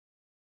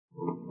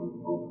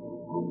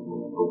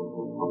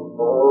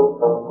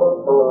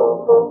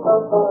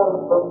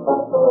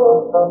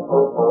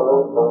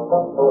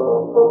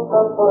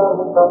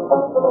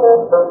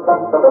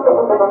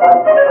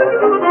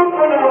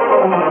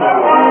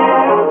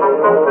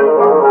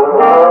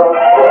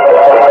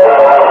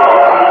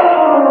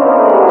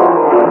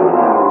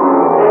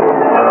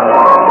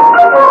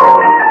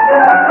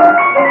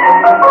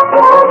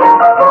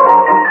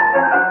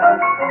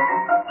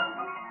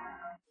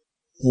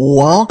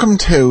Welcome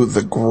to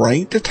the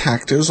Great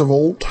Detectives of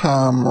Old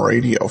Time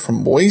Radio.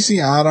 From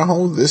Boise,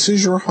 Idaho, this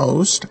is your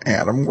host,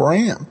 Adam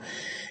Graham.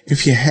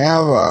 If you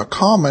have a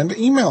comment,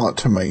 email it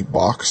to me,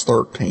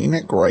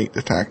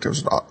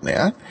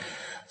 box13@greatdetectives.net.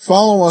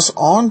 Follow us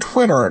on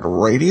Twitter at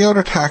Radio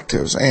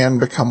Detectives and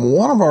become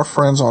one of our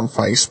friends on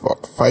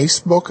Facebook,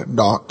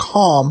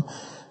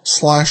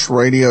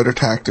 facebook.com/Radio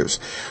Detectives.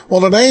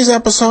 Well, today's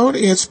episode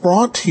is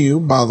brought to you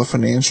by the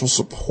financial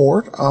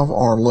support of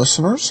our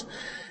listeners.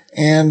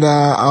 And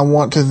I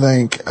want to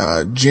thank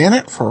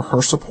Janet for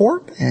her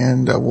support,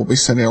 and we'll be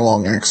sending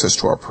along access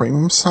to our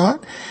premium site,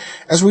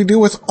 as we do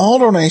with all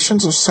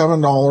donations of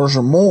 $7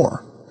 or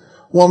more.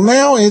 Well,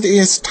 now it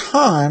is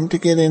time to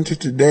get into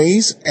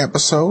today's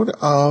episode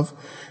of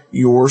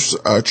yours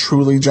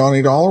truly,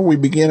 Johnny Dollar. We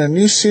begin a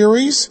new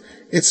series.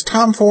 It's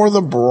time for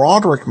the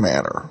Broderick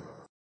Matter.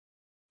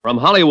 From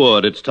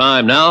Hollywood, it's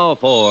time now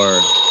for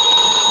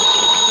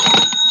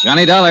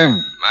Johnny Dollar.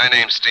 My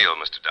name's Steele,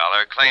 Mr.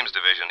 Dollar. Claims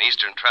Division,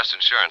 Eastern Trust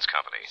Insurance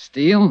Company.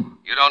 Steele?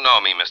 You don't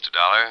know me, Mr.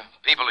 Dollar.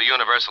 People at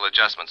Universal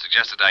Adjustment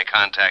suggested I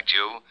contact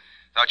you.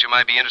 Thought you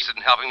might be interested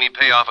in helping me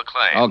pay off a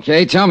claim.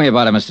 Okay, tell me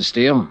about it, Mr.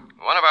 Steele.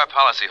 One of our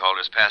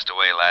policyholders passed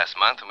away last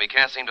month, and we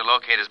can't seem to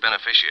locate his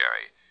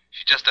beneficiary.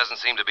 She just doesn't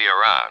seem to be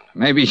around.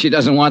 Maybe she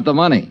doesn't want the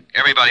money.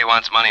 Everybody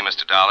wants money,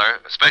 Mr. Dollar,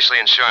 especially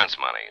insurance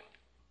money.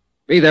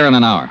 Be there in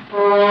an hour.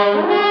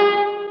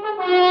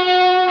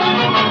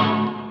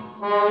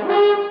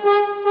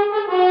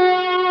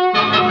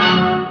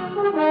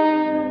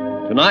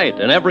 Tonight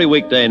and every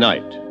weekday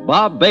night,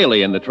 Bob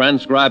Bailey in the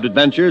transcribed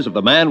adventures of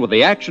the man with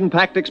the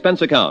action-packed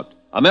expense account,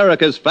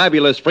 America's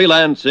fabulous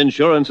freelance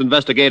insurance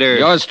investigator.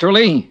 Yours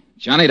truly,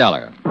 Johnny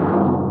Dollar.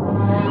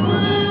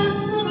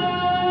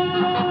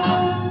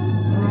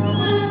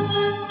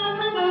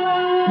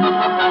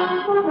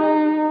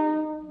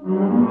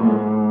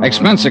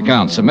 Expense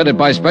account submitted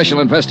by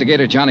Special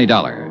Investigator Johnny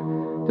Dollar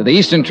to the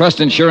Eastern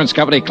Trust Insurance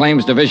Company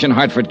Claims Division,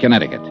 Hartford,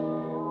 Connecticut.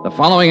 The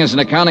following is an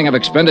accounting of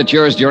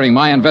expenditures during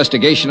my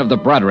investigation of the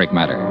Broderick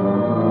matter.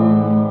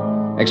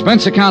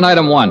 Expense account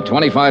item 1,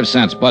 25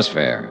 cents, bus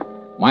fare.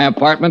 My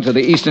apartment to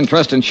the Eastern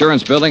Trust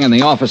Insurance Building in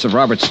the office of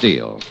Robert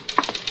Steele.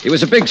 He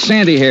was a big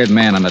sandy-haired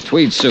man in a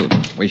tweed suit.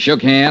 We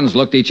shook hands,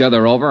 looked each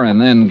other over,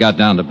 and then got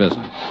down to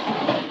business.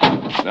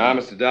 Now,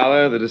 Mr.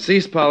 Dollar, the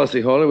deceased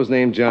policyholder was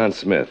named John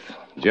Smith.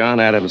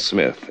 John Adams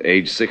Smith,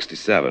 age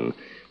 67.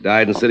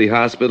 Died in City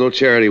Hospital,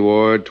 Charity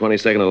Ward,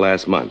 22nd of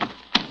last month.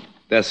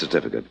 Death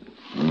certificate.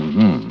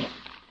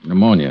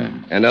 Pneumonia.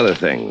 And other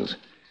things.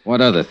 What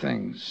other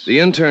things? The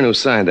intern who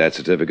signed that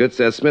certificate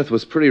said Smith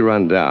was pretty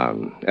run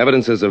down.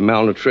 Evidences of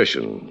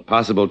malnutrition,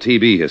 possible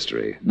TB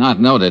history. Not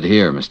noted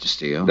here, Mr.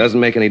 Steele. Doesn't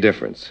make any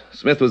difference.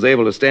 Smith was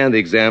able to stand the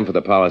exam for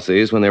the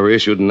policies when they were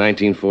issued in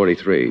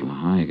 1943.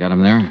 You got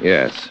him there?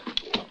 Yes.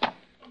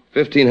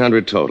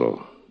 1,500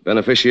 total.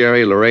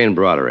 Beneficiary, Lorraine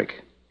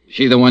Broderick.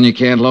 She the one you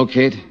can't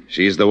locate?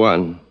 She's the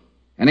one.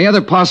 Any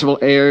other possible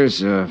heirs,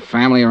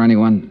 family or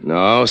anyone?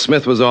 No,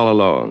 Smith was all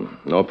alone.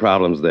 No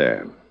problems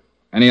there.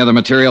 Any other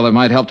material that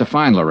might help to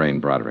find Lorraine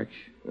Broderick?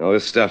 No,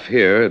 this stuff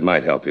here, it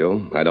might help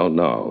you. I don't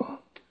know.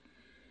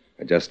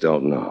 I just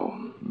don't know.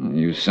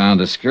 You sound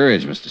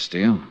discouraged, Mr.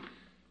 Steele.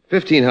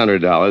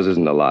 $1,500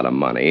 isn't a lot of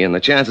money, and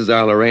the chances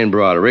are Lorraine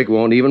Broderick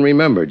won't even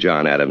remember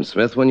John Adams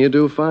Smith when you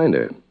do find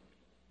her.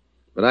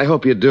 But I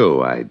hope you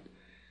do.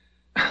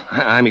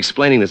 I'm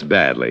explaining this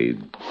badly.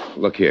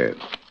 Look here.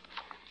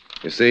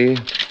 You see?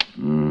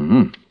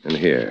 Mm-hmm. And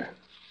here.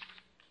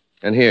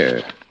 And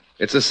here.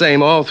 It's the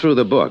same all through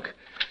the book.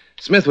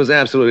 Smith was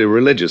absolutely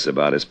religious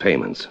about his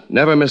payments.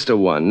 Never missed a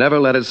one. Never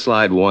let it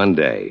slide one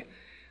day.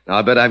 Now,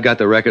 I bet I've got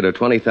the record of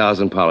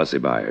 20,000 policy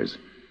buyers.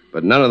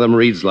 But none of them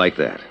reads like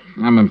that.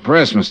 I'm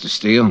impressed, Mr.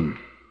 Steele.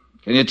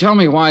 Can you tell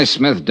me why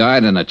Smith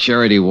died in a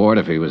charity ward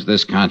if he was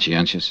this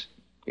conscientious?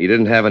 He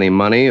didn't have any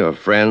money or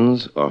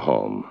friends or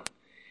home.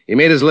 He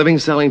made his living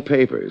selling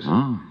papers.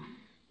 Oh.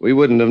 We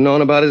wouldn't have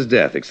known about his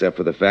death except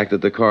for the fact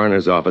that the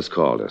coroner's office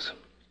called us.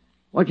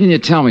 What can you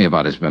tell me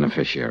about his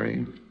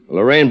beneficiary?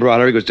 Lorraine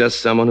Broderick was just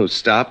someone who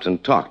stopped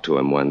and talked to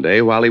him one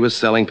day while he was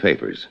selling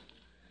papers.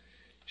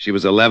 She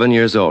was 11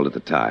 years old at the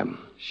time.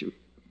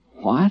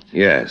 What?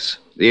 Yes.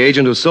 The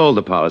agent who sold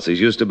the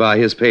policies used to buy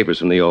his papers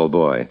from the old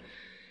boy.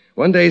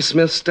 One day,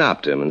 Smith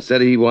stopped him and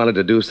said he wanted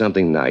to do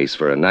something nice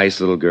for a nice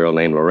little girl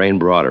named Lorraine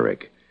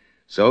Broderick.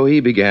 So he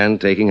began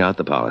taking out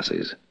the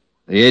policies.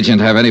 The agent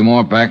have any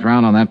more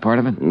background on that part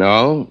of it?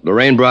 No.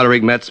 Lorraine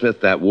Broderick met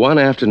Smith that one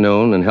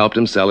afternoon and helped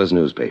him sell his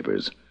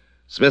newspapers.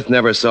 Smith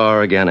never saw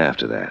her again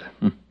after that.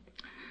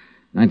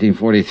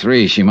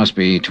 1943. She must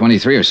be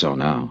 23 or so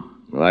now.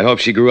 Well, I hope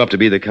she grew up to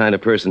be the kind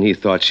of person he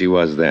thought she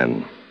was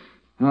then.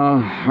 Oh,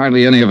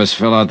 hardly any of us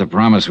fill out the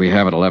promise we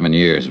have at 11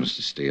 years,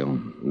 Mr. Steele.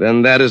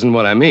 Then that isn't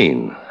what I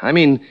mean. I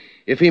mean,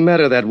 if he met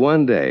her that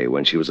one day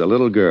when she was a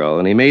little girl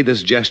and he made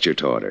this gesture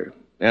toward her,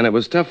 and it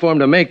was tough for him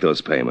to make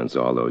those payments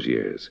all those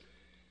years,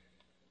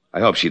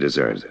 I hope she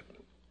deserves it.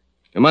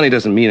 The money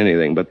doesn't mean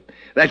anything, but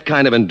that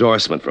kind of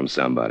endorsement from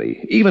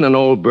somebody, even an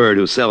old bird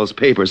who sells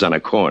papers on a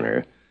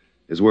corner,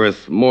 is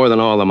worth more than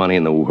all the money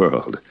in the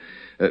world.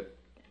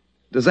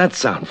 Does that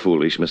sound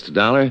foolish, Mr.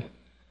 Dollar?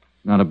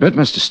 Not a bit,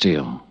 Mr.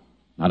 Steele.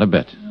 Not a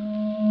bit.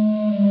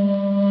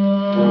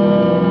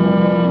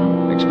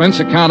 Expense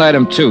account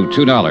item 2,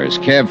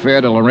 $2. Cab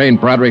fare to Lorraine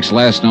Broderick's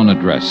last known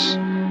address.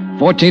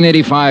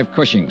 1485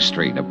 Cushing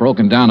Street, a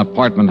broken-down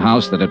apartment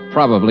house that had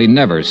probably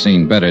never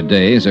seen better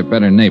days or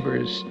better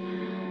neighbors.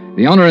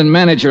 The owner and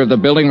manager of the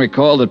building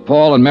recalled that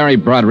Paul and Mary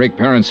Broderick,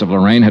 parents of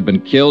Lorraine, had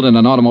been killed in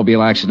an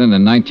automobile accident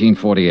in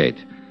 1948.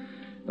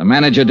 The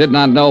manager did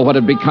not know what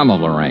had become of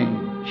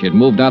Lorraine. She had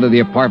moved out of the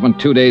apartment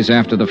 2 days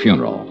after the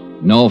funeral.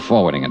 No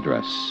forwarding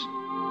address.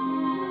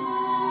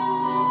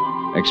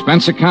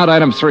 Expense account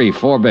item 3,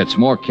 4 bits,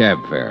 more cab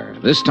fare.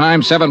 This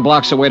time 7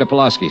 blocks away to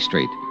Pulaski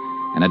Street,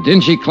 and a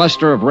dingy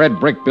cluster of red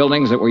brick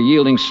buildings that were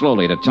yielding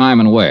slowly to time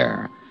and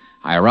wear.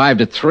 I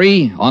arrived at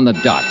 3 on the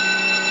dot.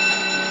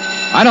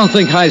 I don't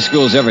think high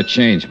schools ever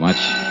change much.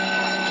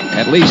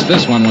 At least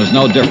this one was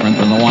no different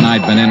than the one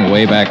I'd been in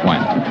way back when.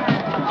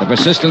 The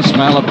persistent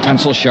smell of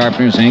pencil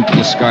sharpeners, ink,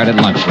 discarded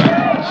lunch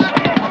wrappers.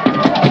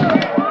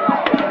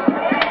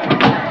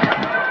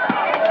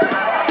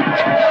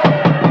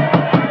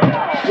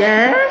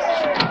 Yes?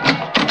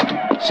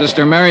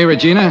 Sister Mary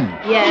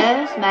Regina?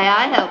 Yes, may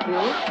I help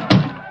you?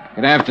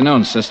 Good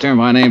afternoon, sister.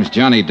 My name's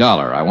Johnny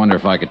Dollar. I wonder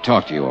if I could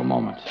talk to you a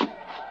moment.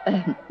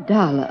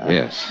 Dollar?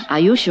 Yes. Are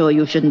you sure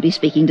you shouldn't be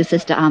speaking to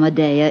Sister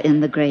Amadea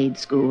in the grade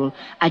school?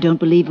 I don't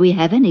believe we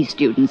have any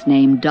students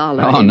named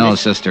Dollar. Oh, no,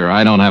 sister.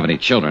 I don't have any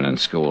children in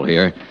school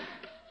here.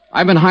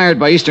 I've been hired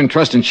by Eastern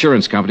Trust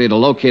Insurance Company to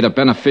locate a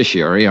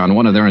beneficiary on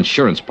one of their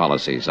insurance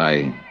policies.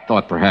 I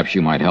thought perhaps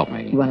you might help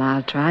me. Well,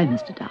 I'll try,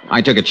 Mr. Dollar.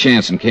 I took a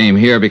chance and came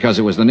here because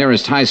it was the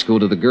nearest high school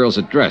to the girl's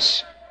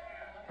address.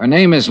 Her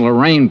name is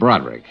Lorraine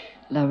Broderick.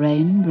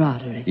 Lorraine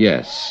Broderick?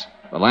 Yes.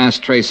 The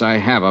last trace I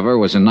have of her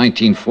was in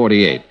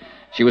 1948.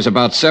 She was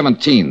about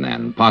 17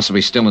 then,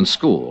 possibly still in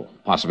school,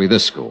 possibly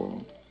this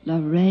school.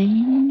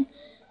 Lorraine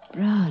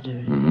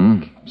Broderick.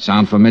 Mm-hmm.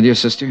 Sound familiar,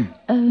 sister?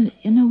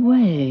 In a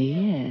way,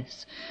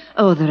 yes.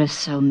 Oh, there are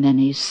so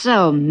many,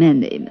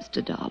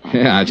 Mr. Dollar.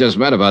 Yeah, I just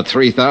met about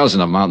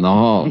 3,000 of them out in the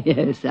hall.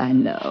 Yes, I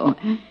know.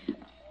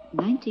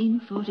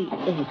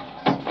 1948.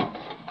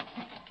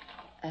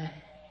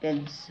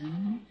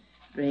 Benson,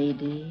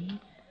 Brady,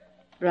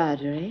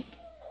 Broderick,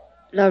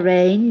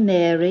 Lorraine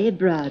Mary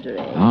Broderick.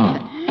 Oh.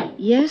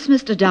 Yes,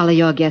 Mr. Dollar,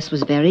 your guess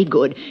was very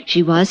good.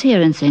 She was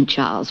here in St.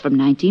 Charles from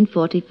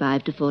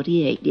 1945 to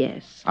 48,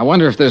 yes. I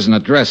wonder if there's an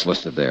address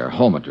listed there,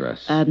 home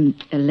address.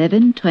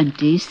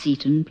 1120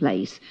 Seaton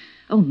Place.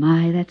 Oh,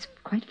 my, that's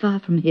quite far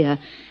from here.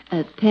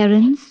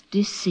 Parents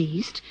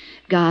deceased,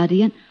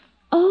 guardian.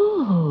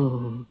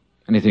 Oh.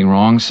 Anything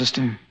wrong,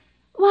 sister?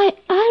 Why,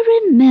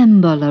 I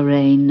remember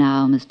Lorraine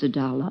now, Mr.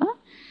 Dollar.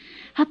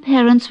 Her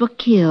parents were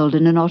killed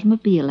in an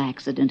automobile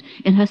accident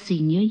in her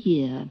senior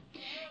year.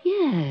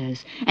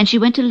 Yes, and she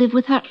went to live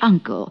with her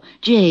uncle,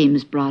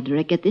 James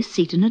Broderick, at this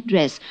Seaton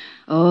address.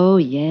 Oh,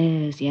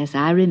 yes,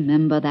 I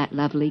remember that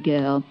lovely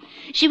girl.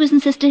 She was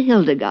in Sister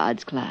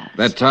Hildegard's class.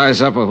 That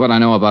ties up with what I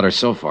know about her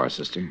so far,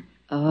 sister.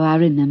 Oh, I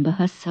remember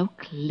her so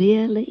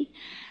clearly.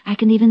 I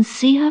can even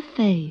see her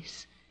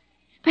face.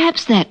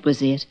 Perhaps that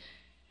was it,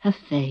 her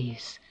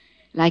face.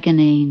 Like an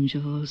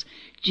angel's,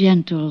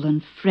 gentle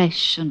and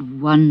fresh and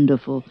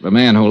wonderful. The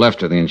man who left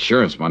her the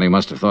insurance money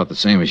must have thought the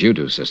same as you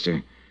do,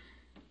 sister.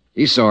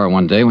 He saw her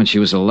one day when she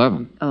was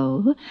 11.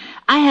 Oh,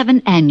 I have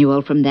an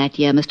annual from that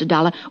year, Mr.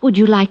 Dollar. Would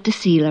you like to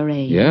see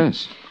Lorraine?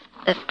 Yes.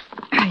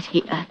 Right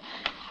here.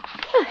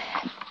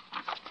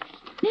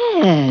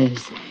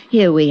 Yes,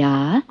 here we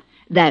are.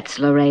 That's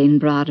Lorraine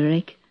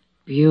Broderick.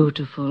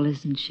 Beautiful,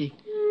 isn't she?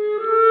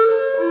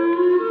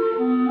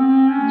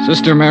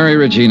 Sister Mary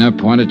Regina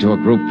pointed to a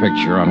group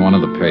picture on one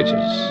of the pages.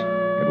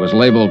 It was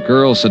labeled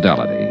Girls'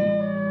 Fidelity.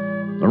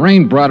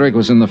 Lorraine Broderick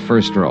was in the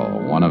first row,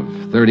 one of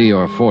 30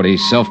 or 40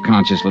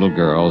 self-conscious little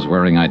girls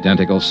wearing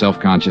identical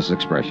self-conscious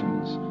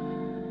expressions.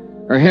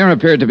 Her hair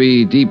appeared to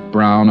be deep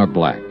brown or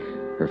black,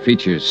 her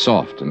features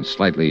soft and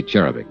slightly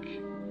cherubic.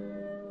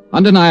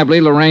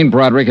 Undeniably, Lorraine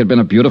Broderick had been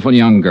a beautiful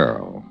young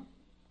girl.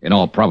 In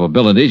all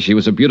probability, she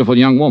was a beautiful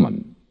young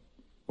woman,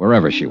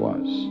 wherever she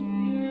was.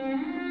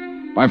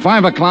 By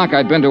 5 o'clock,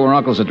 I'd been to her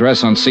uncle's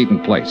address on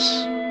Seaton Place.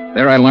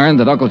 There I learned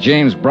that Uncle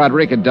James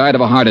Broderick had died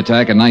of a heart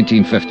attack in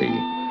 1950.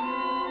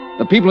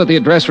 The people at the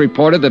address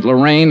reported that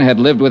Lorraine had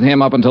lived with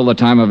him up until the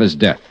time of his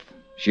death.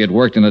 She had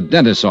worked in a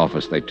dentist's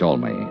office, they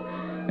told me.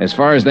 As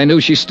far as they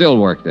knew, she still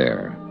worked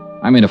there.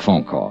 I made a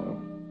phone call.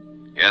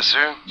 Yes,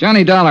 sir?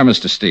 Johnny Dollar,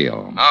 Mr.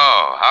 Steele.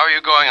 Oh, how are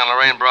you going on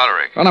Lorraine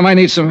Broderick? Well, I might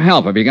need some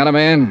help. Have you got a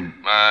man?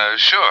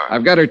 Sure.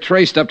 I've got her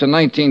traced up to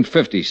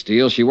 1950,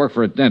 Steele. She worked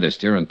for a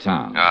dentist here in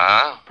town.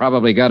 Uh-huh.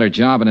 Probably got her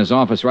job in his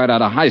office right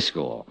out of high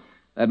school.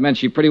 That meant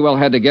she pretty well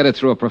had to get it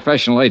through a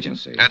professional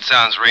agency. That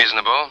sounds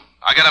reasonable.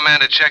 I got a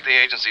man to check the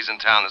agencies in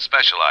town that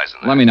specialize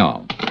in that. Let me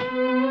know.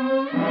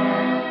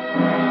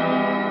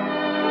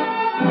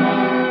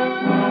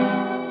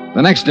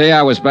 The next day,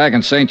 I was back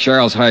in St.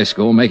 Charles High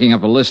School making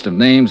up a list of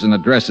names and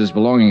addresses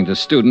belonging to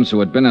students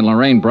who had been in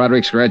Lorraine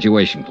Broderick's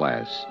graduation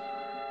class.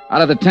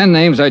 Out of the 10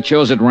 names I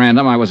chose at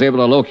random, I was able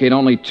to locate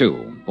only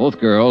 2. Both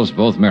girls,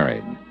 both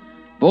married.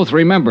 Both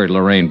remembered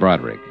Lorraine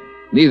Broderick.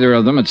 Neither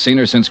of them had seen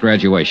her since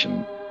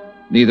graduation.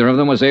 Neither of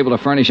them was able to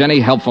furnish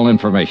any helpful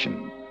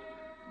information.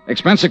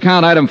 Expense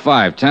account item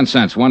 5, 10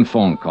 cents, 1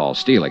 phone call.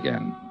 Steele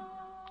again.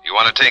 You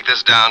want to take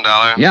this down,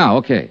 Dollar? Yeah,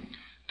 okay.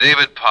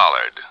 David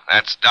Pollard.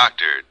 That's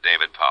Dr.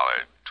 David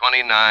Pollard.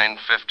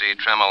 2950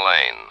 Tremel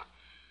Lane.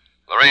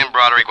 Lorraine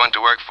Broderick went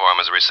to work for him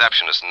as a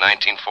receptionist in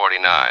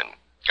 1949.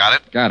 Got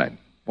it? Got it.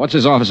 What's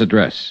his office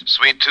address?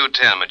 Suite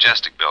 210,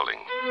 Majestic Building.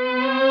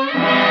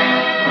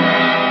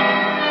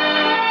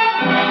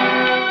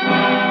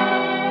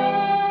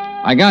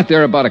 I got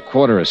there about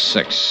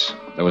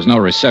 5:45. There was no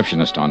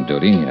receptionist on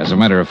duty. As a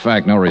matter of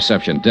fact, no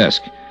reception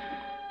desk.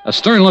 A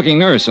stern-looking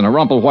nurse in a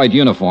rumpled white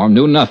uniform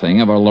knew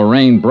nothing of a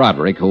Lorraine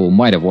Broderick who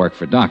might have worked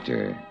for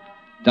Doctor.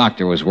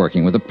 Doctor was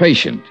working with a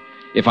patient.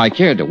 If I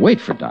cared to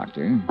wait for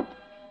Doctor...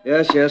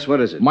 Yes,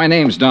 what is it? My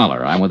name's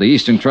Dollar. I'm with the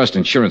Eastern Trust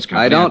Insurance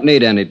Company. I don't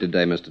need any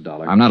today, Mr.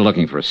 Dollar. I'm not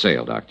looking for a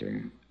sale,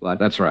 Doctor. What?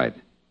 That's right.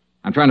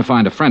 I'm trying to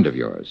find a friend of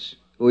yours.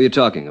 Who are you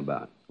talking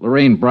about?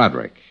 Lorraine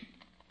Broderick.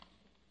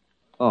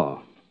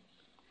 Oh.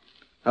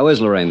 How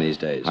is Lorraine these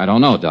days? I don't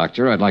know,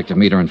 Doctor. I'd like to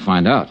meet her and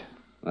find out.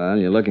 Well,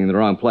 you're looking in the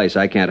wrong place.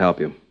 I can't help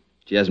you.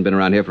 She hasn't been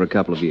around here for a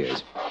couple of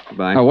years.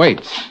 Goodbye. Oh,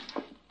 wait.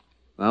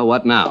 Well,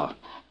 what now?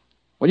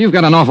 Well, you've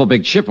got an awful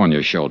big chip on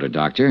your shoulder,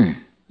 Doctor.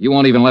 You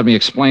won't even let me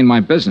explain my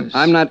business.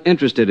 I'm not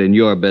interested in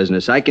your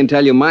business. I can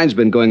tell you mine's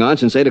been going on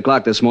since 8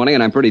 o'clock this morning,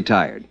 and I'm pretty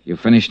tired. You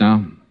finished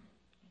now?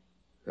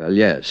 Well,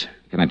 yes.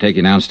 Can I take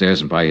you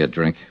downstairs and buy you a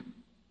drink?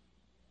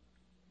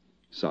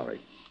 Sorry.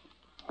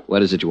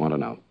 What is it you want to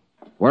know?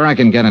 Where I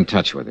can get in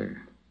touch with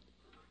her.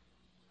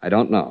 I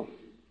don't know.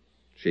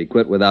 She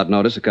quit without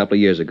notice a couple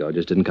of years ago.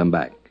 Just didn't come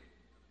back.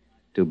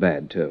 Too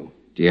bad, too.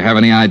 Do you have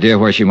any idea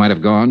where she might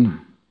have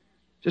gone?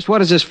 Just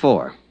what is this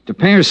for? To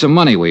pay her some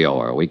money we owe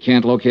her. We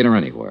can't locate her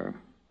anywhere.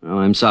 Well,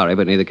 I'm sorry,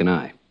 but neither can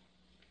I.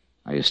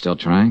 Are you still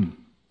trying?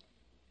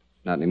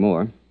 Not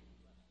anymore.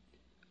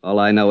 All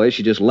I know is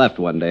she just left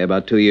one day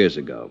about 2 years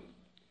ago.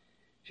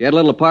 She had a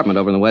little apartment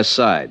over on the west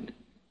side.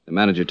 The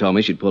manager told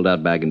me she'd pulled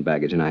out bag and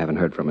baggage, and I haven't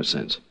heard from her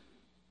since.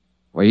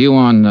 Were you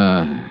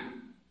on,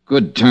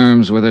 good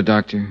terms with her,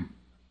 Doctor?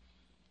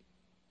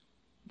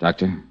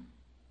 Doctor?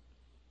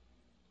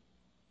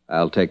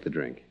 I'll take the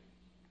drink.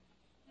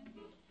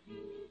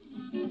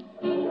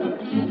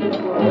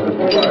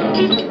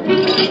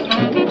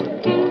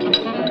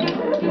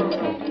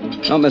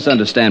 Don't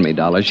misunderstand me,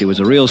 Dollar. She was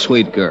a real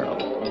sweet girl.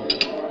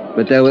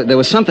 But there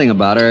was something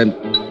about her...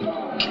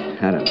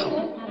 I don't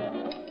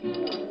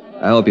know.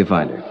 I hope you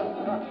find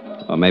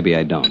her. Or maybe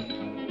I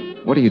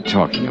don't. What are you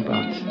talking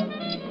about?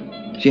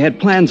 She had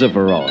plans of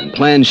her own,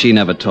 plans she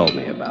never told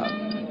me about.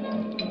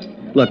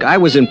 Look, I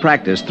was in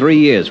practice 3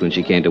 years when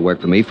she came to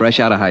work for me, fresh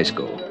out of high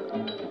school.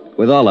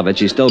 With all of it,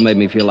 she still made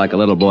me feel like a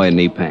little boy in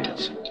knee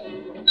pants.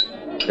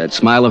 That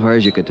smile of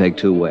hers you could take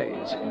 2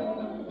 ways.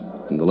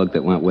 And the look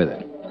that went with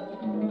it.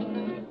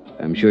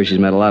 I'm sure she's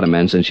met a lot of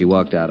men since she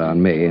walked out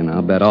on me, and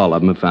I'll bet all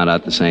of them have found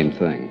out the same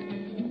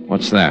thing.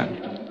 What's that?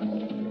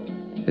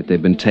 That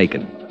they've been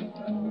taken.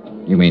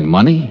 You mean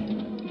money?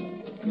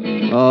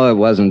 Oh, it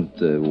wasn't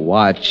the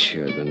watch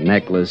or the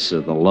necklace or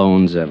the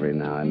loans every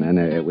now and then.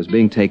 It was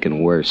being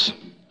taken worse.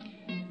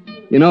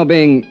 You know,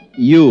 being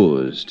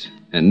used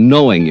and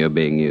knowing you're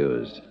being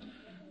used.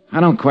 I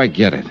don't quite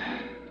get it.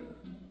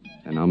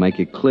 And I'll make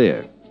it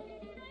clear.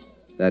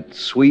 That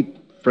sweet,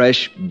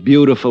 fresh,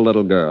 beautiful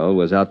little girl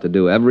was out to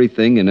do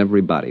everything and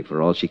everybody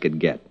for all she could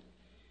get.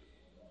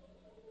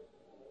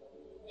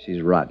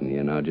 She's rotten,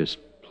 you know, just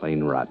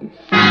plain rotten.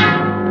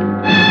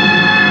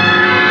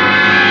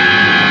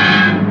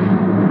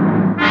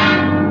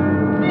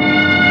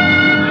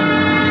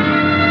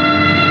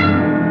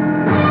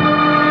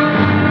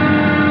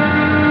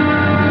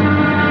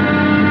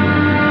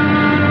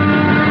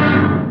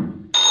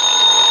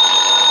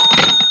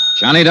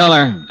 Johnny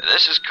Dollar.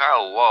 This is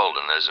Carl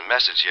Walden. There's a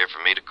message here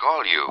for me to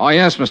call you. Oh,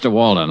 yes, Mr.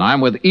 Walden. I'm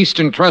with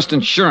Eastern Trust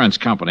Insurance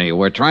Company.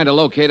 We're trying to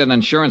locate an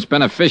insurance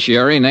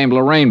beneficiary named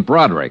Lorraine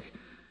Broderick.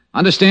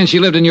 Understand she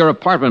lived in your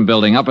apartment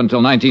building up until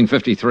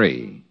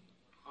 1953.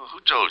 Well, who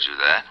told you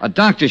that? A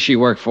doctor she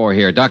worked for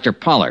here, Dr.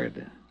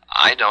 Pollard.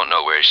 I don't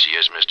know where she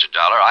is, Mr.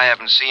 Dollar. I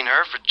haven't seen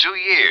her for 2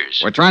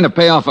 years. We're trying to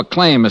pay off a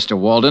claim, Mr.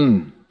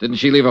 Walden. Didn't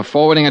she leave a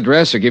forwarding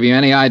address or give you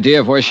any idea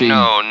of where she...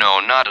 No,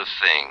 not a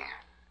thing.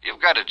 You've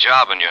got a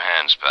job on your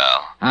hands,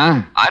 pal.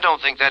 Huh? I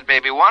don't think that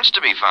baby wants to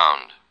be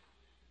found.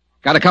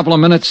 Got a couple of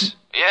minutes?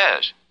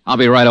 Yes. I'll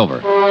be right over.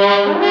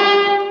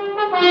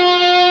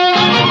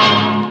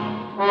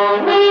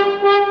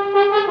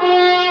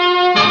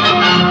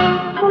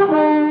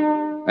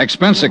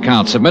 Expense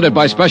account submitted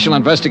by Special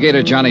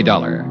Investigator Johnny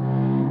Dollar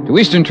to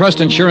Eastern Trust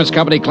Insurance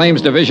Company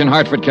Claims Division,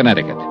 Hartford,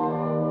 Connecticut.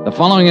 The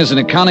following is an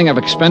accounting of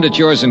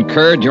expenditures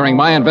incurred during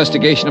my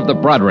investigation of the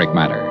Broderick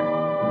matter.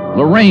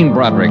 Lorraine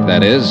Broderick,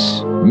 that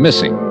is,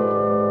 missing.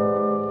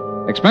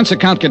 Expense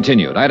account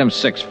continued. Item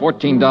 6,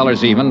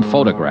 $14 even,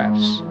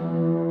 photographs.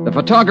 The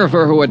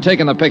photographer who had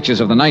taken the pictures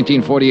of the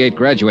 1948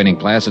 graduating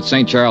class at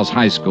St. Charles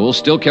High School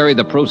still carried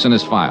the proofs in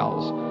his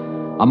files.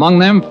 Among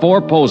them,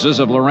 4 poses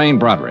of Lorraine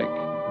Broderick.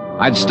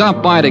 I'd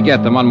stopped by to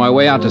get them on my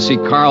way out to see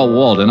Carl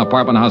Walden,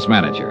 apartment house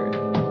manager.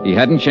 He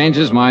hadn't changed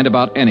his mind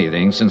about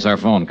anything since our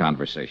phone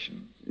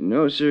conversation.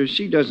 No, sir,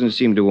 she doesn't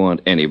seem to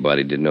want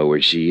anybody to know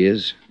where she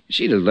is.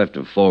 She'd have left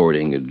a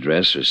forwarding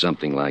address or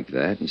something like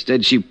that.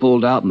 Instead, she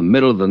pulled out in the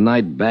middle of the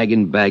night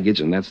bagging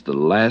baggage, and that's the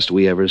last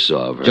we ever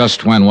saw of her.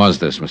 Just when was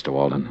this, Mr.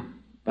 Walden?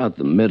 About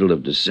the middle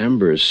of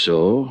December or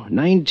so,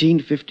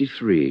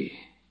 1953.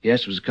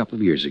 Yes, it was a couple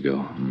of years ago.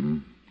 Mm-hmm.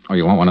 Oh,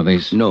 you want one of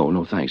these?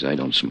 No, thanks. I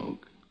don't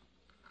smoke.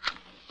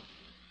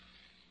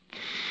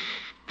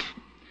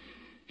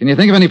 Can you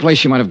think of any place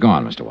she might have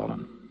gone, Mr.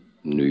 Walden?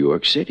 New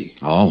York City.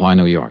 Oh, why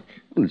New York?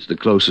 Well, it's the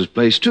closest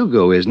place to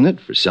go, isn't it,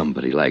 for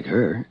somebody like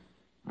her?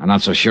 I'm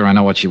not so sure I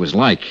know what she was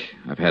like.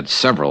 I've had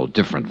several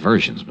different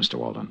versions, Mr.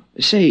 Walden.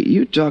 Say,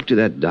 you talked to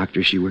that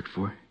doctor she worked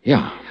for?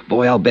 Yeah.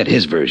 Boy, I'll bet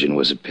his version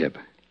was a pip.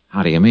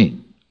 How do you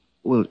mean?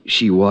 Well,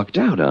 she walked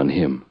out on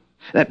him.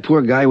 That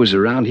poor guy was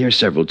around here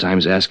several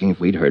times asking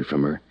if we'd heard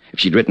from her, if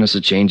she'd written us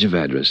a change of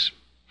address.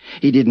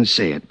 He didn't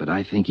say it, but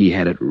I think he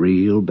had it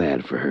real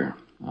bad for her.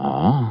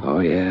 Oh? Oh,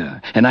 yeah.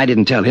 And I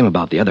didn't tell him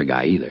about the other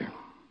guy either.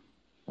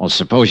 Well,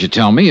 suppose you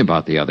tell me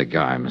about the other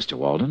guy, Mr.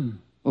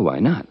 Walden. Well, why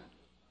not?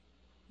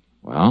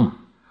 Well?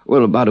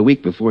 Well, about a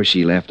week before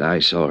she left, I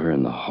saw her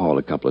in the hall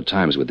a couple of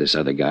times with this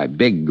other guy.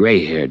 Big,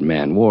 gray-haired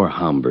man, wore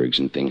Homburgs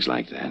and things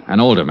like that. An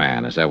older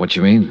man, is that what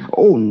you mean?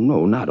 Oh,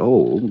 no, not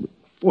old.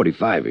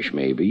 45-ish,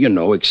 maybe. You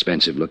know,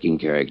 expensive-looking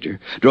character.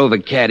 Drove a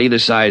caddy the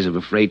size of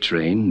a freight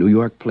train, New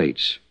York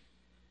plates.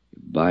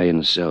 Buy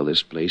and sell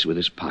this place with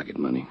his pocket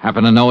money.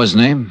 Happen to know his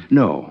name?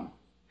 No.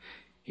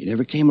 He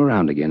never came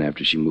around again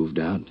after she moved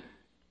out.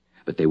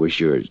 But they were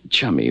sure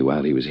chummy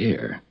while he was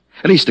here.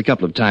 At least a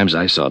couple of times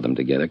I saw them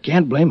together.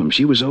 Can't blame him.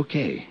 She was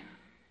okay.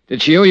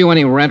 Did she owe you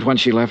any rent when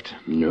she left?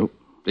 Nope.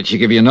 Did she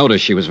give you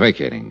notice she was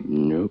vacating?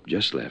 Nope,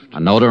 just left. A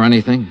note or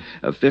anything?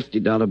 A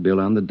 $50 bill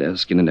on the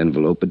desk and an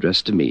envelope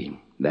addressed to me.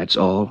 That's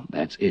all.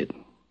 That's it.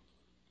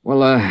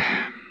 Well,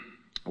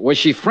 was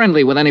she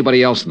friendly with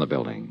anybody else in the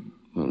building?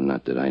 Well,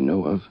 not that I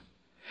know of.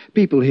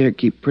 People here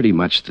keep pretty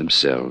much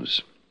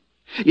themselves.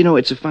 You know,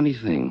 it's a funny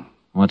thing.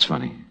 What's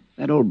funny?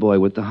 That old boy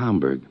with the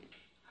Homburg.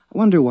 I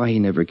wonder why he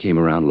never came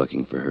around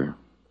looking for her.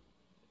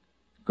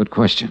 Good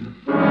question.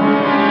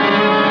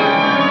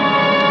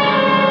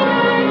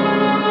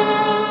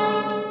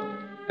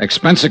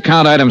 Expense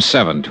account item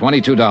 7,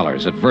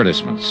 $22,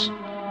 advertisements.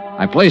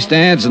 I placed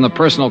ads in the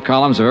personal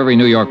columns of every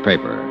New York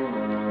paper.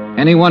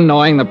 Anyone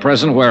knowing the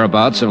present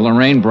whereabouts of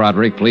Lorraine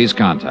Broderick, please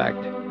contact.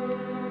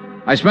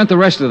 I spent the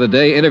rest of the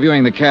day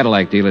interviewing the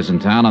Cadillac dealers in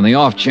town on the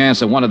off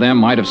chance that one of them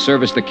might have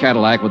serviced the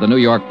Cadillac with a New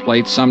York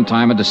plate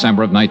sometime in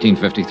December of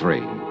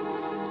 1953.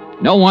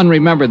 No one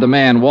remembered the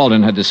man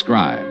Walden had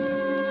described.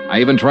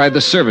 I even tried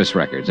the service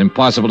records.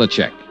 Impossible to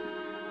check.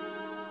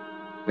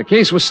 The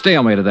case was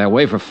stalemated that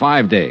way for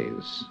 5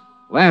 days.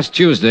 Last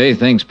Tuesday,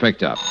 things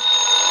picked up.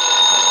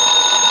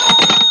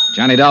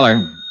 Johnny Dollar.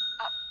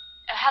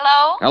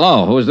 Hello?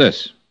 Hello, who is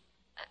this?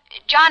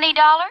 Johnny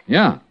Dollar?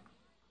 Yeah.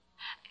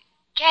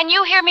 Can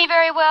you hear me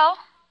very well?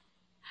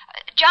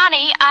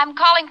 Johnny, I'm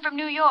calling from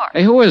New York.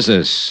 Hey, who is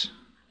this?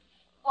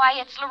 Why,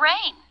 it's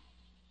Lorraine.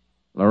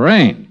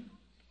 Lorraine.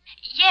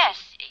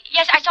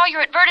 Yes, I saw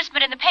your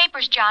advertisement in the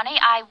papers, Johnny.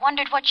 I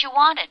wondered what you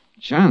wanted.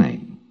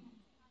 Johnny.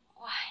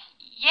 Why,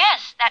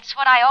 yes, that's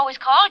what I always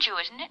called you,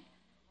 isn't it?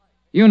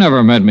 You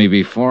never met me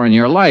before in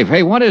your life.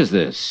 Hey, what is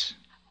this?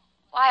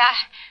 Why,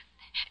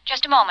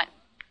 just a moment.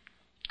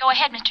 Go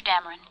ahead, Mr.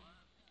 Dameron.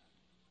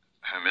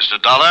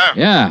 Mr. Dollar?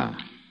 Yeah.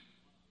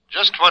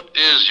 Just what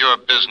is your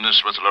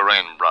business with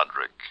Lorraine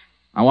Broderick?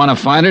 I want to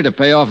find her to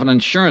pay off an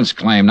insurance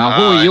claim. Now,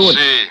 who are you? I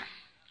see.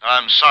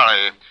 I'm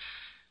sorry.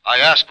 I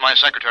asked my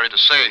secretary to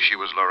say she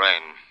was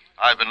Lorraine.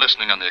 I've been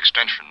listening on the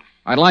extension.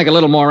 I'd like a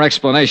little more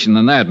explanation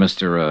than that,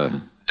 Mr.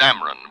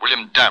 Dameron,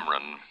 William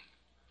Dameron,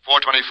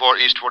 424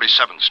 East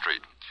 47th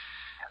Street.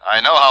 I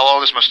know how all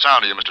this must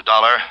sound to you, Mr.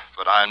 Dollar,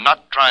 but I'm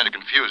not trying to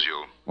confuse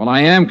you. Well, I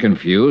am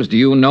confused. Do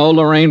you know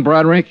Lorraine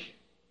Broderick?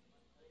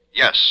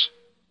 Yes.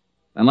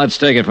 Then let's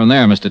take it from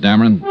there, Mr.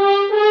 Dameron.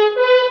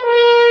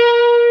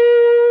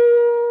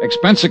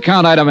 Expense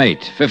account item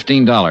 8,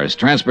 $15.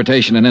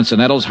 Transportation and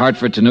incidentals,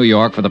 Hartford to New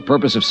York for the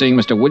purpose of seeing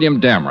Mr. William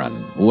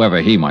Dameron,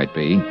 whoever he might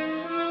be,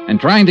 and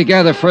trying to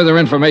gather further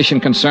information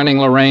concerning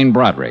Lorraine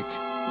Broderick,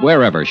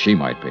 wherever she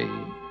might be.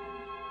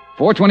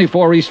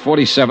 424 East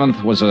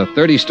 47th was a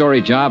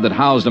 30-story job that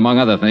housed, among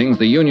other things,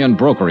 the Union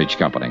Brokerage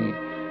Company.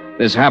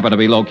 This happened to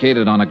be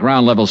located on a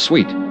ground-level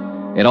suite.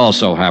 It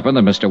also happened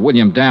that Mr.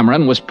 William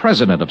Dameron was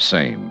president of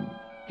same.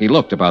 He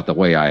looked about the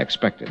way I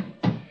expected.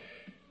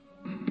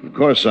 Of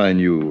course I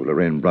knew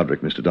Lorraine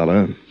Broderick, Mr.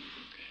 Dollar.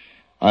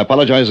 I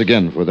apologize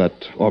again for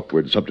that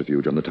awkward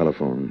subterfuge on the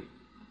telephone.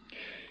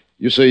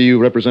 You say you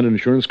represent an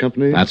insurance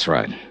company? That's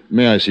right.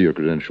 May I see your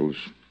credentials?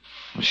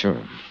 Well,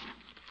 sure.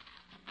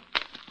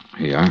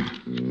 Here you are.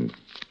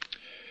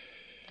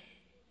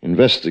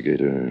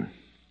 Investigator.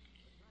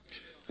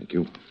 Thank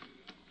you.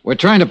 We're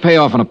trying to pay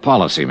off on a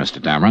policy,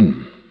 Mr.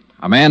 Dameron.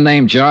 A man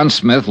named John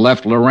Smith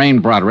left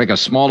Lorraine Broderick a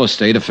small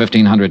estate of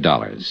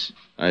 $1,500.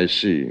 I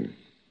see.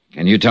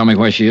 Can you tell me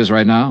where she is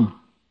right now?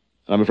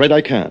 I'm afraid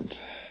I can't.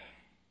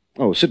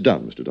 Oh, sit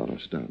down, Mr. Dollar.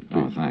 Sit down,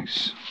 please. Oh,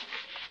 thanks.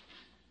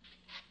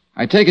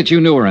 I take it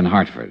you knew her in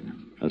Hartford.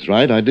 That's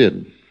right, I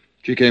did.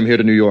 She came here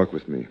to New York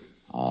with me.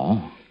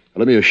 Oh?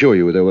 Let me assure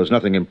you, there was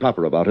nothing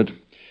improper about it.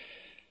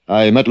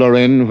 I met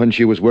Lorraine when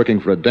she was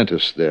working for a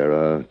dentist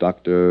there,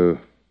 Dr.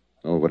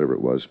 Oh, whatever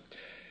it was.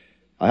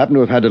 I happen to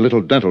have had a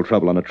little dental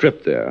trouble on a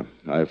trip there.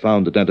 I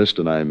found the dentist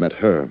and I met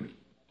her.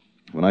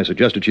 When I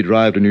suggested she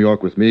drive to New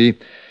York with me,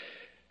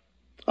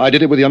 I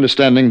did it with the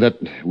understanding that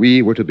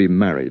we were to be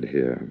married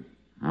here.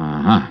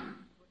 Uh-huh.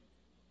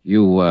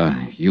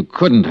 You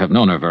couldn't have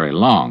known her very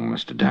long,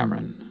 Mr.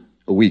 Dameron.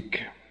 A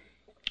week.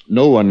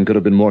 No one could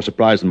have been more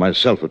surprised than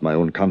myself at my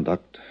own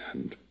conduct.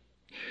 And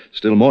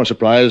still more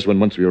surprised when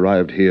once we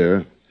arrived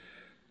here,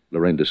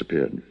 Lorraine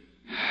disappeared.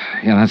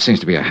 Yeah, that seems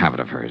to be a habit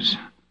of hers.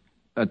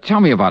 Tell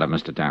me about it,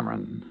 Mr.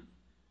 Dameron.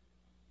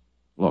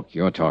 Look,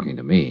 you're talking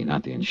to me,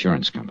 not the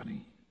insurance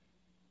company.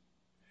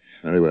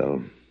 Very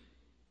well.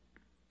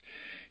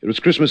 It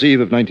was Christmas Eve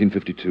of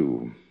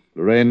 1952.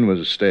 Lorraine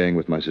was staying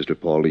with my sister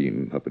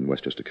Pauline up in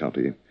Westchester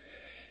County.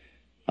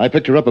 I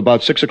picked her up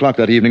about 6 o'clock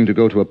that evening to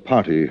go to a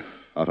party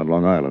out on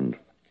Long Island.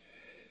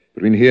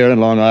 Between here and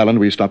Long Island,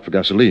 we stopped for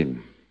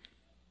gasoline.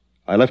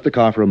 I left the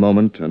car for a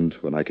moment, and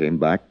when I came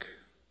back,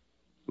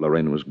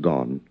 Lorraine was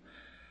gone.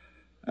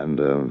 And,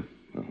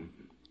 well,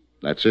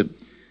 that's it.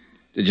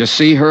 Did you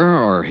see her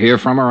or hear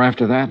from her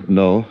after that?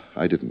 No,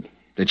 I didn't.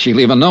 Did she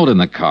leave a note in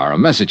the car, a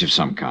message of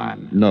some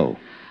kind? No.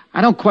 I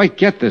don't quite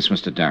get this,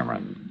 Mr.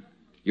 Dameron.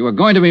 You were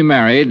going to be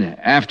married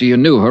after you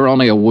knew her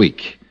only a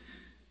week.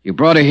 You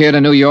brought her here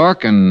to New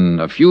York, and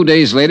a few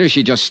days later,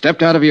 she just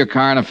stepped out of your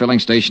car in a filling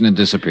station and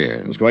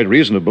disappeared. It was quite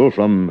reasonable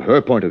from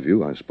her point of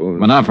view, I suppose.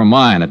 But not from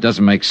mine. It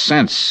doesn't make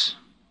sense.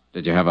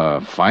 Did you have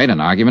a fight,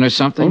 an argument or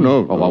something? Oh,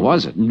 no. Well, what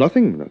was it?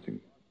 Nothing.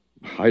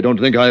 I don't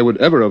think I would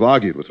ever have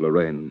argued with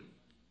Lorraine.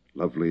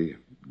 Lovely,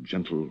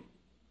 gentle,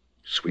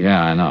 sweet.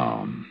 Yeah, I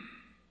know.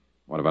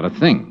 What about her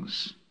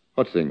things?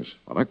 What things?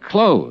 Well, her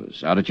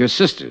clothes out at your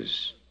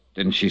sister's.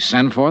 Didn't she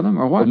send for them,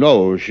 or what?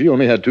 No, she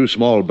only had 2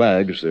 small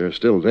bags. They're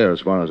still there,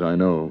 as far as I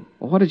know.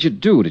 Well, what did you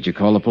do? Did you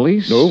call the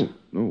police? No,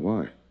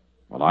 why?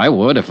 Well, I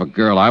would if a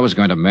girl I was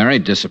going to marry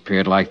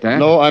disappeared like that.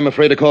 No, I'm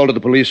afraid a call to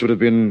the police would have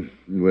been,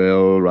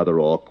 well, rather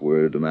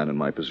awkward, a man in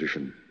my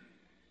position.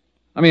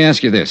 Let me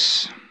ask you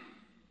this.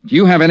 Do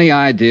you have any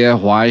idea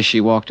why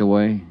she walked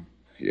away?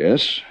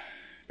 Yes.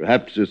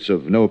 Perhaps it's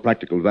of no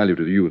practical value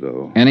to you,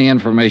 though. Any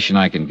information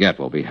I can get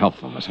will be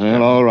helpful, Mr.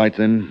 Well, all right,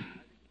 then.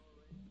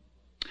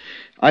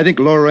 I think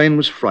Lorraine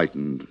was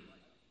frightened.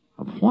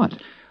 Of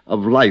what?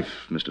 Of life,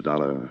 Mr.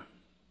 Dollar.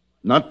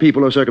 Not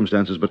people or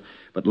circumstances,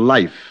 but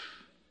life.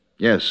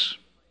 Yes.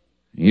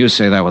 You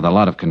say that with a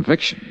lot of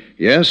conviction.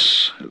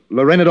 Yes.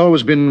 Lorraine had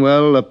always been,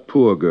 well, a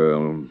poor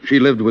girl. She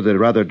lived with a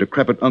rather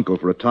decrepit uncle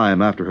for a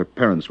time after her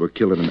parents were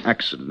killed in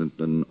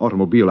an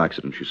automobile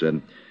accident, she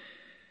said.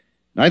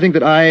 I think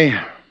that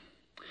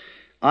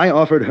I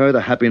offered her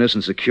the happiness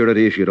and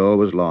security she had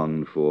always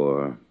longed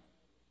for.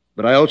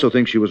 But I also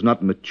think she was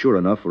not mature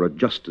enough or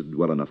adjusted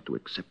well enough to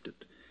accept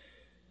it.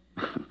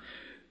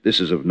 This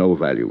is of no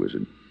value, is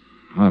it?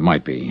 Well, it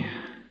might be.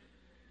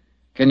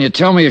 Can you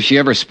tell me if she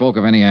ever spoke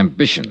of any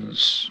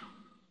ambitions?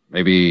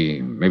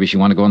 Maybe she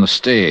wanted to go on the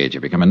stage or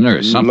become a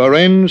nurse, something.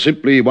 Lorraine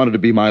simply wanted to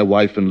be my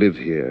wife and live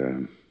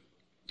here.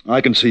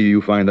 I can see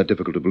you find that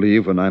difficult to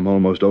believe when I'm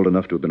almost old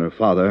enough to have been her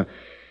father.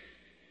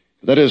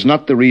 That is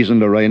not the reason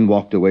Lorraine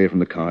walked away from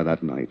the car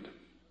that night.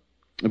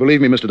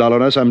 Believe me, Mr. Dollar,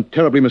 unless I'm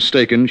terribly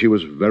mistaken, she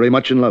was very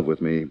much in love with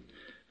me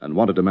and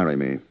wanted to marry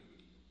me.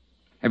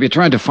 Have you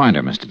tried to find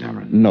her, Mr.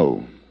 Dameron?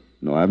 No,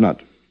 I have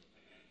not.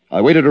 I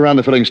waited around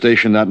the filling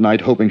station that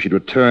night hoping she'd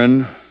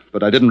return,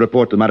 but I didn't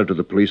report the matter to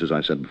the police, as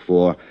I said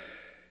before.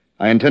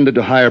 I intended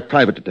to hire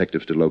private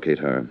detectives to locate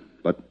her,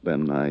 but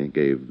then I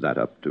gave that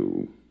up,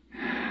 too.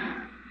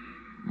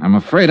 I'm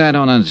afraid I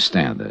don't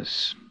understand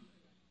this.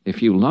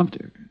 If you loved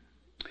her...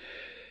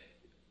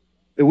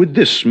 Would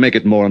this make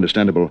it more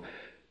understandable?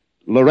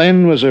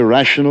 Lorraine was a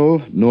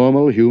rational,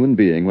 normal human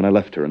being when I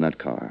left her in that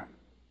car.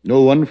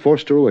 No one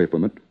forced her away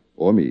from it,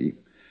 or me.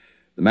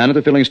 The man at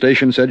the filling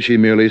station said she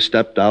merely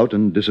stepped out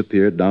and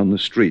disappeared down the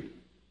street.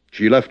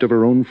 She left of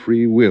her own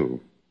free will,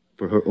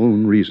 for her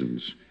own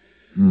reasons.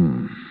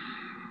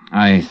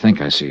 I think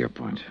I see your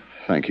point.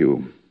 Thank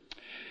you.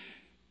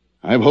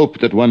 I've hoped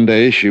that one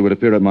day she would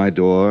appear at my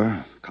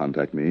door,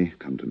 contact me,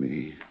 come to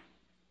me.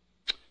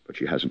 But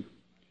she hasn't.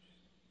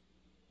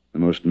 The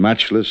most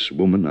matchless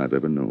woman I've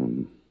ever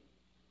known.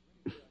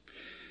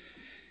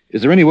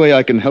 Is there any way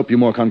I can help you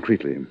more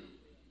concretely?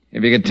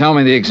 If you could tell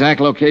me the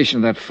exact location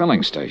of that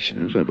filling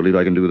station. Yes, I believe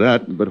I can do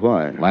that, but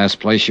why? Last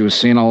place she was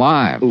seen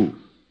alive. Oh,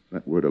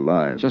 that word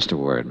alive. Just a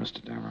word,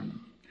 Mr. Dameron.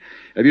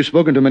 Have you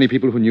spoken to many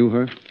people who knew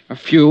her? A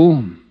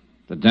few.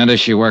 The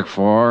dentist she worked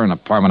for, an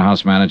apartment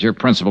house manager,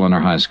 principal in her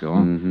high school.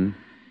 Mm-hmm.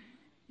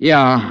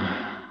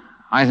 Yeah,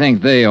 I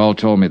think they all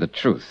told me the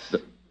truth.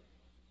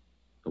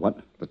 The what?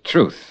 The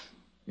truth.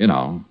 You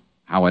know,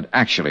 how it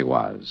actually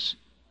was.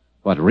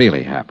 What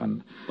really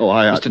happened. Oh,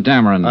 Mr.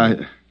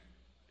 Dameron,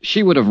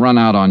 she would have run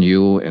out on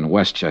you in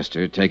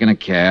Westchester, taken a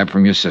cab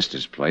from your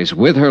sister's place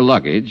with her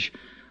luggage,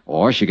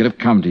 or she could have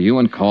come to you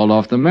and called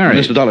off the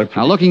marriage. Mr. Dollar,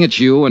 Now, looking at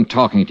you and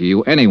talking to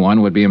you,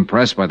 anyone would be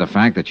impressed by the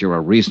fact that you're a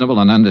reasonable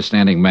and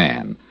understanding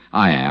man.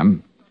 I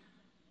am.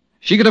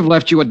 She could have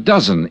left you a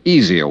dozen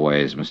easier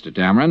ways, Mr.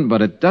 Dameron,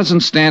 but it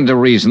doesn't stand to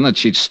reason that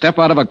she'd step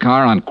out of a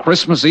car on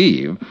Christmas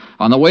Eve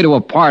on the way to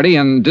a party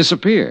and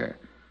disappear.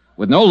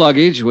 With no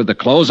luggage, with the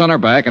clothes on her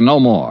back, and no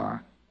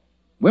more.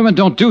 Women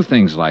don't do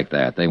things like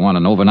that. They want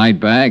an overnight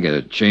bag,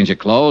 a change of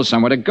clothes,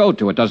 somewhere to go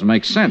to. It doesn't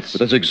make sense. But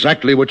that's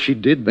exactly what she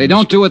did. They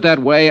don't do it that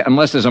way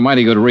unless there's a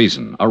mighty good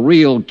reason. A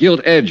real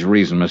gilt-edged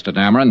reason, Mr.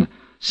 Dameron.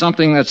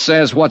 Something that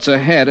says what's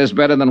ahead is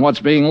better than what's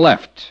being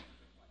left.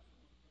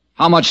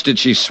 How much did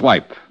she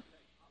swipe?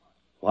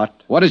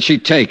 What? What did she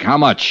take? How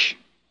much?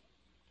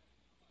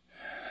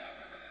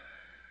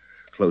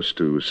 Close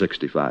to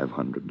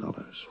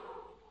 $6,500.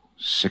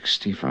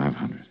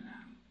 $6,500.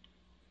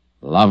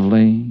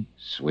 Lovely,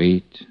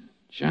 sweet,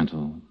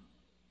 gentle.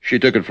 She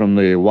took it from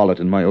the wallet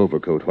in my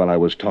overcoat while I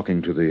was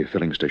talking to the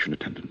filling station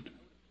attendant.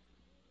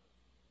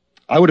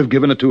 I would have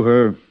given it to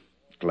her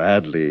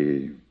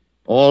gladly.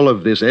 All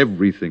of this,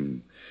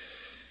 everything.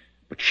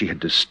 But she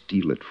had to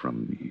steal it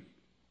from me.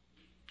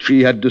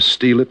 She had to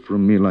steal it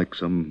from me like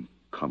some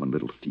common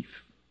little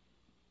thief.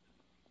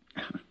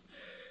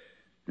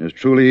 There's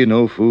truly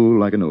no fool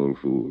like an old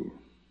fool.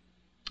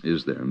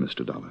 Is there,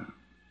 Mr. Dollar?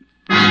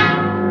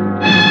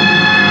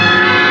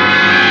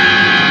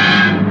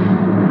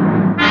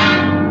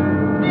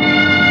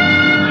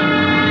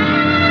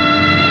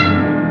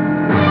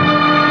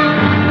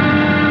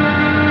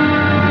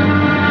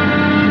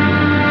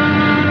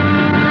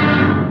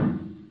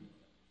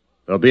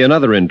 There'll be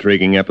another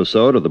intriguing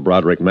episode of the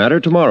Broderick matter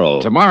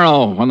tomorrow.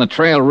 Tomorrow, when the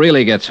trail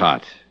really gets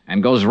hot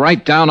and goes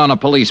right down on a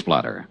police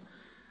blotter.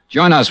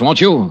 Join us,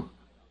 won't you?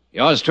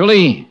 Yours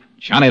truly,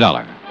 Johnny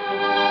Dollar.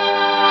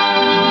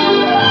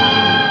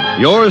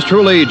 Yours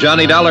truly,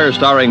 Johnny Dollar,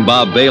 starring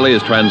Bob Bailey,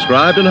 is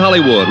transcribed in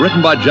Hollywood.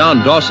 Written by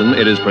John Dawson,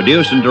 it is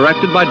produced and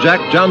directed by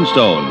Jack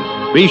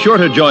Johnstone. Be sure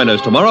to join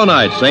us tomorrow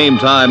night, same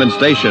time and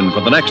station,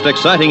 for the next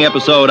exciting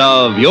episode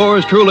of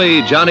Yours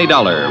truly, Johnny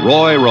Dollar.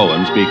 Roy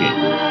Rowan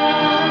speaking.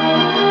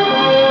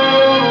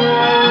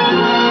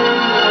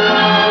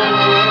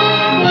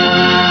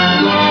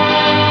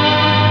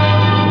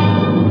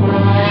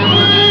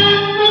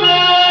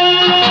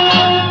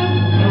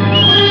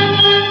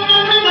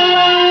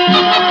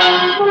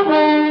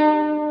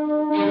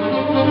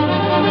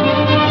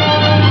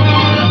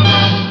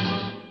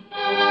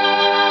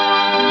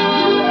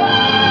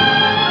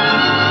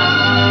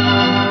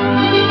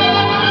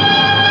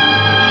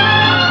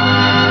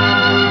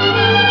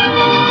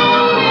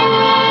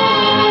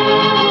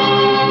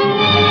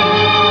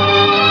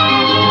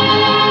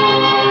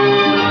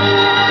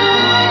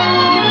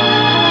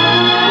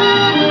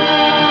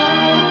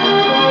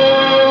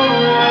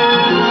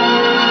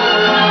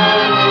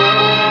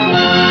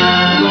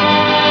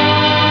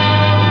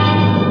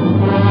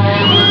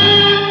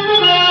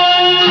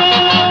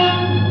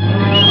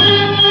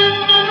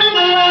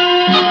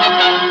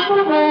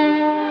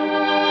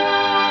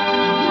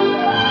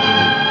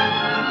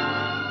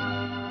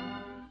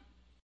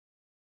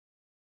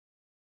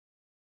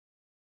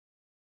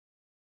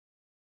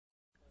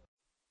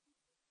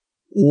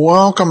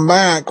 Welcome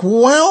back.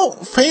 Well,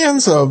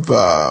 fans of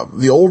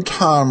the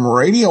old-time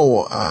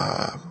radio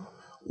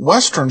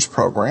Westerns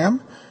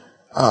program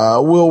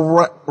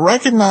will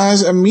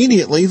recognize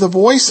immediately the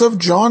voice of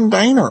John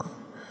Daner,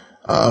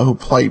 who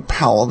played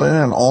Paladin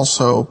and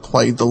also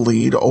played the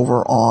lead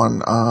over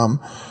on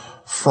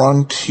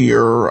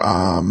Frontier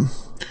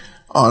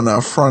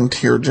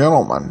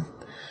Gentleman.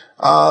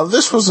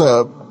 This was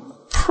a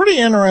pretty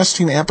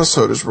interesting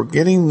episode as we're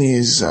getting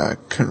these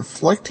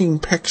conflicting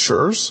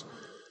pictures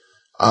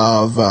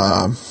of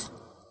the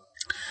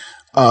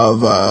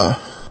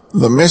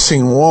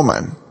missing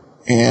woman.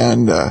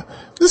 And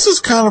this is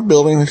kind of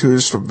building into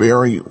just a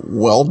very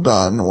well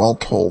done, well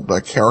told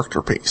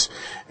character piece.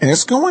 And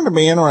it's going to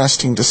be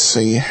interesting to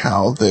see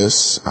how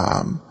this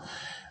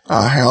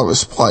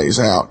plays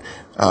out.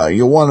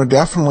 You'll want to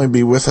definitely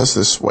be with us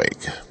this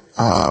week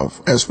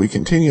as we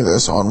continue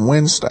this on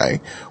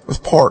Wednesday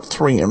with part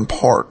 3 and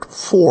part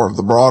 4 of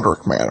the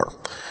Broderick matter.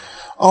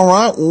 All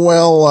right.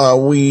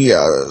 Well,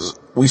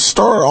 we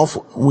start off,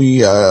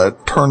 we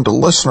turn to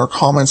listener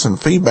comments and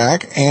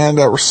feedback, and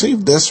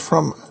received this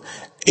from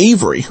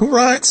Avery, who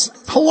writes,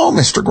 "Hello,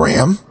 Mr.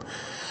 Graham.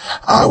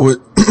 I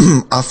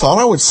I thought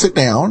I would sit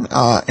down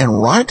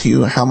and write to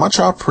you how much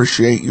I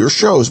appreciate your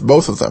shows,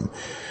 both of them.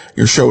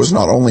 Your show is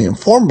not only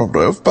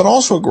informative, but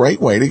also a great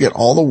way to get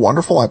all the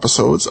wonderful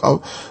episodes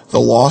of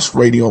the Lost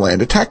Radioland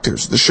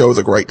Detectives. The show,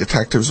 The Great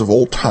Detectives of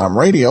Old Time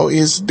Radio,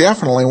 is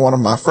definitely one of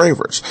my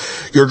favorites.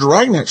 Your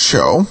Dragnet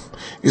show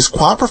is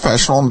quite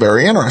professional and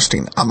very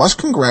interesting. I must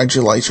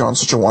congratulate you on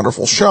such a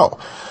wonderful show.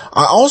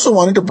 I also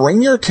wanted to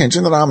bring your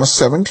attention that I'm a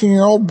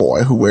 17-year-old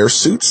boy who wears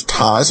suits,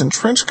 ties, and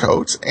trench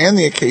coats, and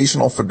the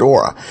occasional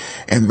fedora,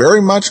 and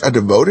very much a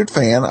devoted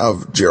fan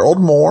of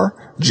Gerald Moore,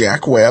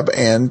 Jack Webb,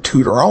 and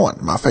Tudor Owen.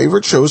 My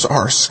favorite shows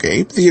are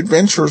Escape, The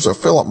Adventures of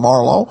Philip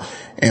Marlowe,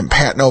 and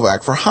Pat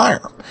Novak for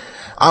Hire.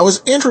 I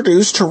was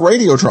introduced to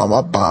radio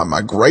drama by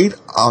my great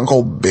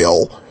uncle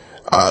Bill,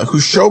 who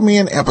showed me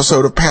an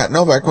episode of Pat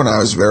Novak when I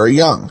was very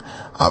young.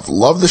 I've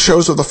loved the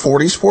shows of the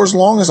 40s for as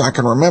long as I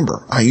can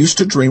remember. I used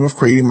to dream of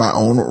creating my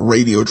own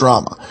radio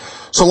drama.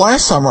 So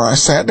last summer, I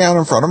sat down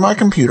in front of my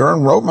computer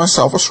and wrote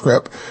myself a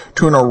script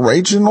to an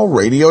original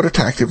radio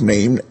detective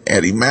named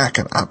Eddie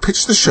Mackin. I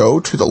pitched the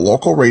show to the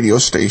local radio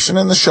station,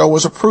 and the show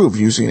was approved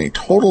using a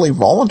totally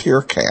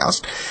volunteer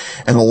cast.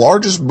 And the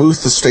largest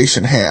booth the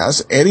station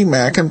has, Eddie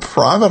Mackin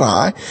Private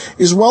Eye,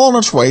 is well on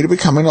its way to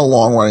becoming a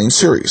long-running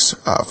series.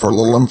 For a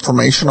little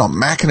information on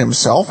Mackin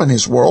himself and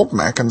his world,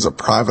 Mackin's a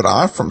private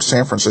eye from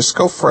San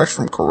Francisco, fresh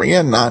from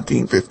Korea in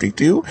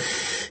 1952.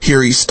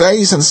 Here he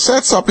stays and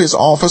sets up his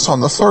office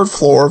on the third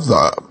floor of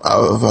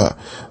the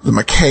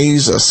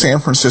McKay's San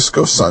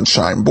Francisco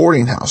Sunshine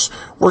Boarding House,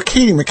 where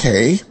Katie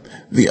McKay,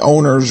 the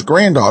owner's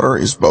granddaughter,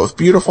 is both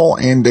beautiful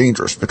and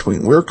dangerous.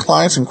 Between weird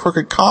clients and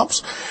crooked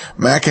cops,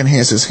 Mackin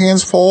has his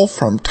hands full,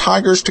 from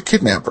tigers to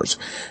kidnappers.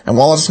 And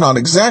while it's not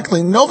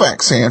exactly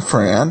Novak San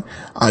Fran,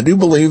 I do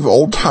believe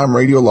old-time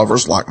radio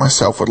lovers like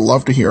myself would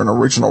love to hear an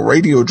original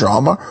radio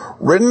drama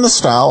written in the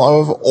style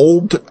of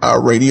old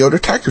radio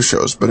detective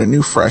shows, but a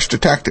new, fresh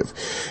detective.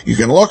 You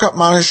can look up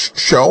my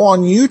show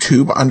on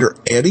YouTube under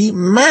Eddie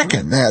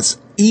Mackin. That's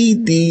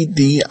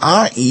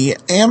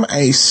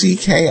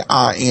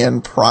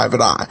EDDIEMACKIN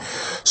Private Eye.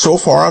 So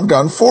far, I've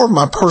done 4 of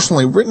my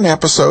personally written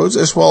episodes,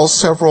 as well as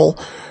several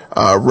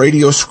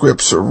radio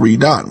scripts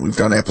redone. We've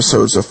done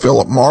episodes of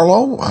Philip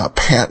Marlowe,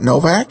 Pat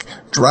Novak,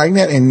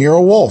 Dragnet, and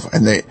Nero Wolf,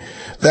 and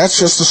that's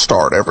just the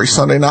start. Every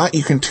Sunday night,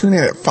 you can tune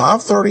in at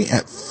 5:30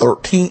 at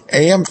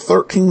AM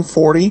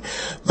 1340,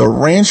 the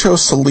Rancho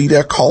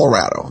Salida,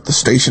 Colorado. The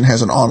station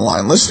has an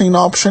online listening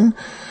option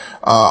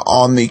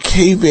on the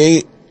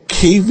KVRH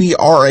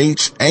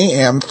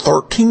AM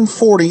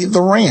 1340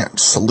 The Ranch,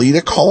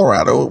 Salida,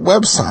 Colorado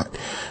website.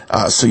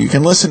 So you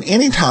can listen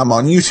anytime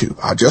on YouTube.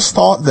 I just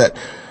thought that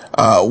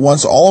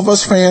once all of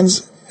us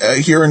fans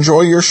here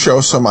enjoy your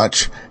show so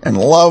much and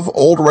love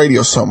old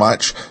radio so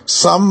much,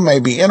 some may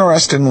be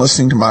interested in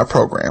listening to my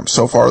program.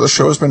 So far, the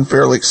show has been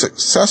fairly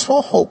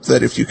successful. Hope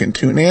that if you can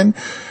tune in,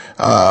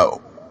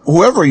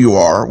 whoever you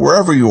are,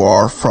 wherever you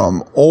are,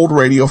 from old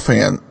radio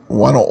fan,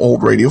 one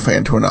old radio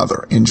fan to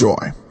another,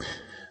 enjoy.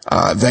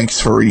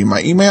 Thanks for reading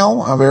my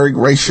email. Very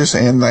gracious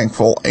and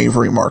thankful,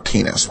 Avery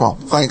Martinez. Well,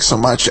 thanks so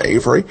much,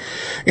 Avery.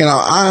 And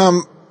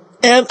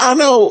I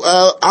know,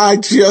 I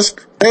just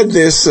read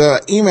this,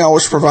 email,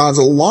 which provides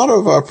a lot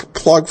of,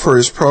 plug for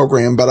his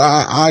program, but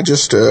I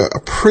just,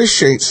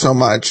 appreciate so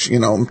much,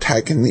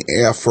 taking the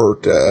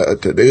effort,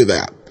 to do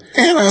that.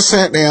 And I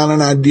sat down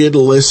and I did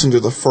listen to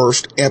the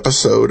first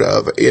episode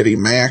of Eddie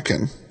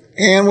Mackin.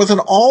 And with an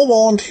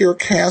all-volunteer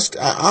cast,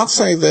 I'd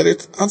say that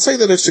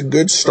it's a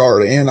good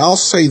start. And I'll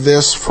say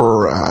this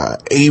for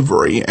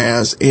Avery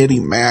as Eddie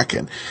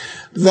Mackin,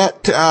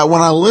 that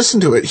when I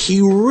listened to it,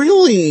 he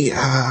really,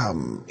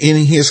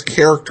 in his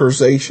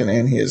characterization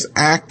and his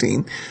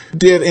acting,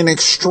 did an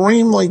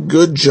extremely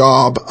good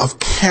job of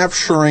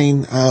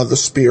capturing the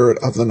spirit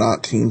of the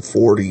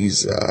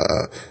 1940s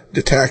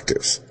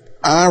detectives.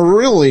 I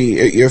really,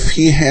 if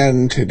he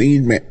hadn't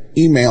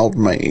emailed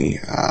me,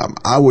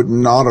 I would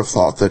not have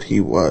thought that he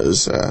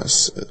was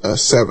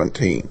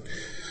 17.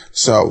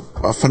 So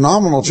a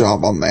phenomenal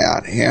job on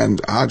that,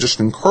 and I just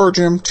encourage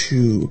him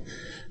to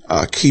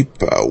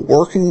keep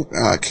working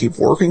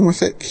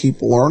with it,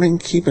 keep learning,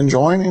 keep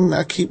enjoying,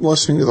 and keep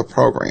listening to the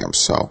program.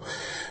 So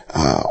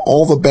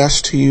all the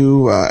best to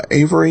you,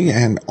 Avery,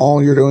 and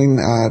all you're doing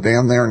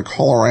down there in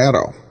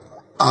Colorado.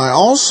 I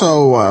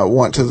also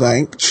want to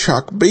thank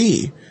Chuck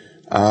B.,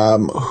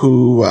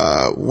 who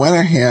went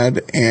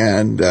ahead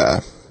and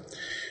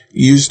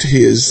used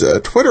his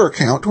Twitter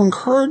account to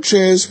encourage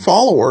his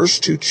followers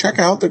to check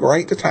out the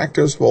Great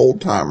Detectives of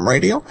Old Time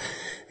Radio,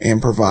 and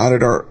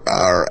provided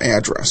our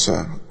address.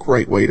 A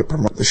great way to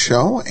promote the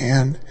show,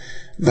 and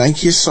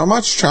thank you so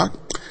much, Chuck.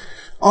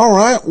 All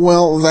right,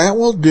 well, that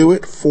will do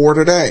it for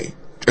today.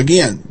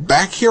 Again,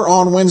 back here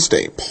on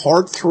Wednesday,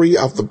 part 3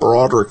 of the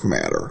Broderick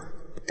matter.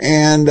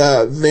 And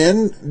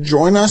then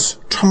join us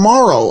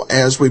tomorrow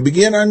as we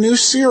begin our new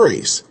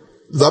series,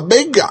 The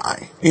Big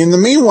Guy. In the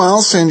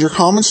meanwhile, send your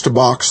comments to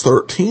box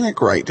 13 at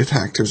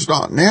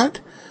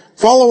greatdetectives.net.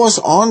 Follow us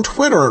on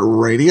Twitter at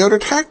Radio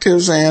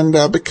Detectives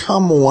and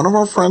become one of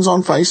our friends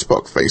on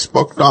Facebook,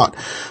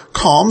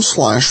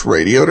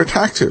 facebook.com/Radio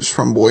Detectives.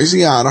 From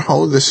Boise,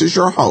 Idaho, this is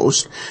your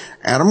host,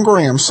 Adam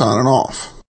Graham, signing off.